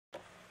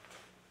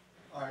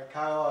All right,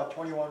 Kyle,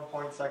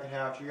 21-point second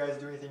half. Do you guys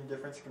do anything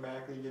different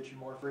schematically to get you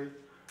more free?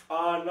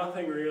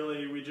 Nothing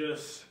really. We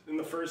just, in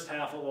the first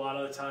half, a lot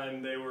of the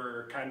time they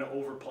were kind of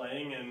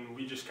overplaying, and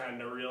we just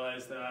kind of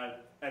realized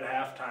that at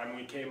halftime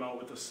we came out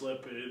with a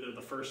slip at either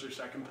the first or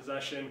second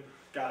possession,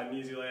 got an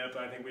easy layup.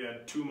 I think we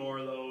had 2 more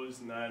of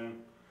those, and then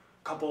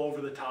a couple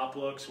over-the-top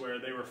looks where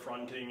they were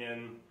fronting,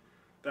 and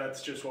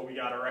that's just what we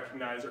got to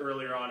recognize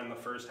earlier on in the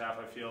first half,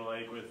 I feel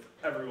like, with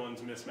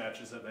everyone's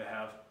mismatches that they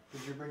have.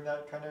 Did you bring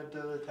that kind of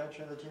to the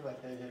attention of the team,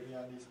 like, hey, hit me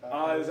on these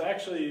It was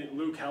actually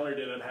Luke Heller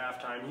did at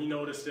halftime. He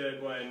noticed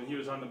it when he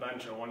was on the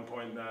bench at one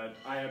point that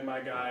I had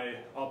my guy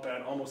up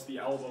at almost the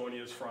elbow and he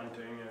was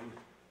fronting, and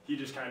he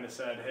just kind of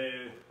said,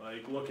 hey,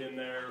 like, look in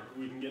there,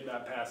 we can get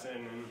that pass in,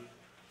 and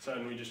so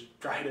then we just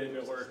tried it and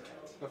it worked.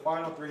 The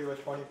final 3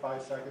 with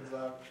 25 seconds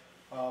left.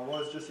 What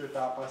was just your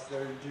thought process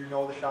there? Did you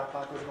know the shot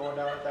clock was going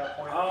down at that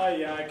point?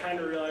 Yeah, I kind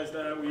of realized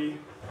that. We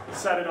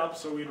set it up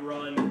so we'd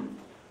run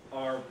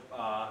our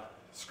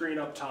screen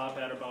up top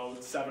at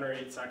about 7 or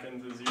 8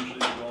 seconds is usually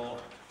the goal.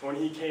 When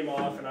he came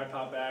off and I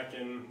popped back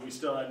and we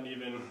still hadn't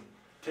even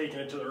taken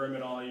it to the rim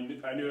at all, I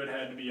knew it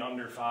had to be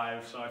under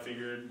 5, so I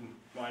figured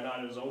why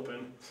not, it was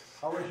open.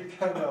 How would you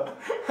kind of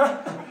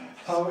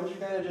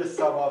just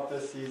sum up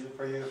this season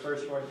for you, the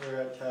first one here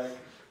at Tech?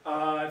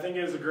 I think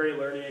it was a great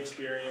learning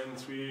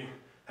experience. We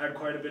had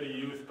quite a bit of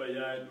youth, but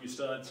yet we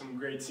still had some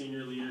great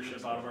senior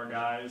leadership out of our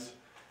guys,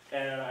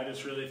 and I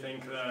just really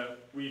think that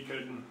we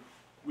can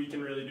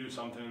really do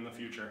something in the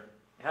future.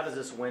 How does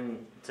this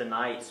win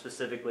tonight,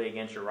 specifically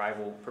against your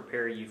rival,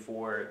 prepare you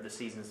for the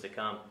seasons to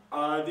come?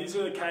 These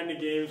are the kind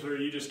of games where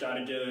you just got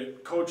to get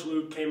it. Coach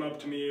Luke came up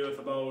to me with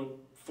about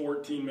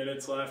 14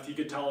 minutes left. He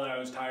could tell that I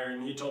was tired,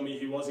 and he told me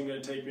he wasn't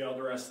going to take me out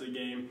the rest of the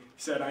game.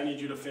 He said, I need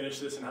you to finish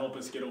this and help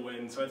us get a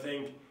win. So I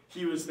think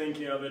he was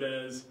thinking of it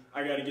as,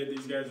 I got to get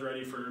these guys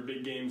ready for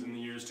big games in the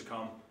years to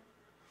come.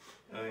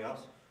 Anything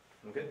else?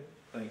 Okay.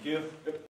 Thank you. Yep.